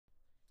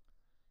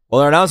Well,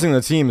 they're announcing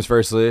the teams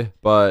firstly,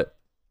 but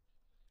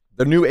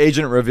the new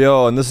agent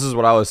reveal, and this is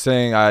what I was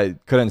saying, I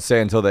couldn't say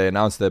until they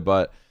announced it,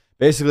 but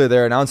basically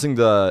they're announcing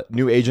the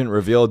new agent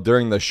reveal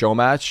during the show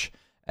match,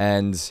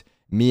 and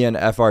me and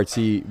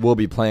FRT will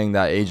be playing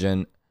that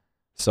agent.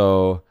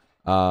 So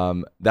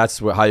that's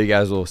how you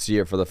guys will see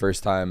it for the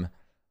first time.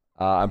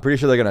 I'm pretty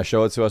sure they're gonna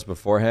show it to us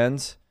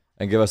beforehand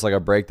and give us like a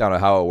breakdown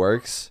of how it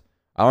works.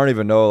 I don't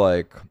even know,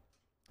 like,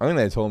 I think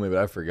they told me, but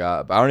I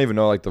forgot. But I don't even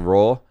know like the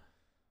role.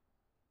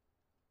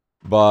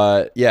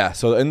 But yeah,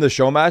 so in the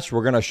show match,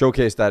 we're gonna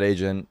showcase that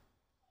agent,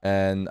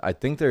 and I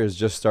think they're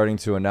just starting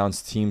to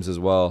announce teams as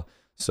well.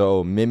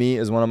 So Mimi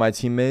is one of my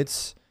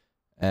teammates,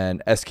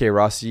 and SK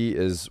Rossi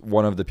is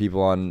one of the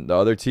people on the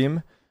other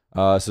team.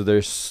 So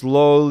they're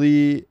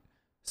slowly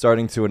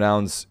starting to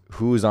announce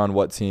who's on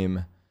what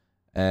team.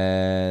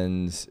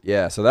 And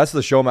yeah, so that's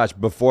the show match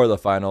before the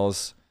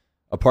finals,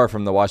 apart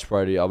from the watch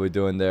party I'll be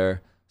doing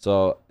there.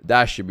 So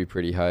that should be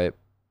pretty hype.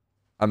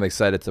 I'm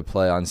excited to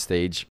play on stage.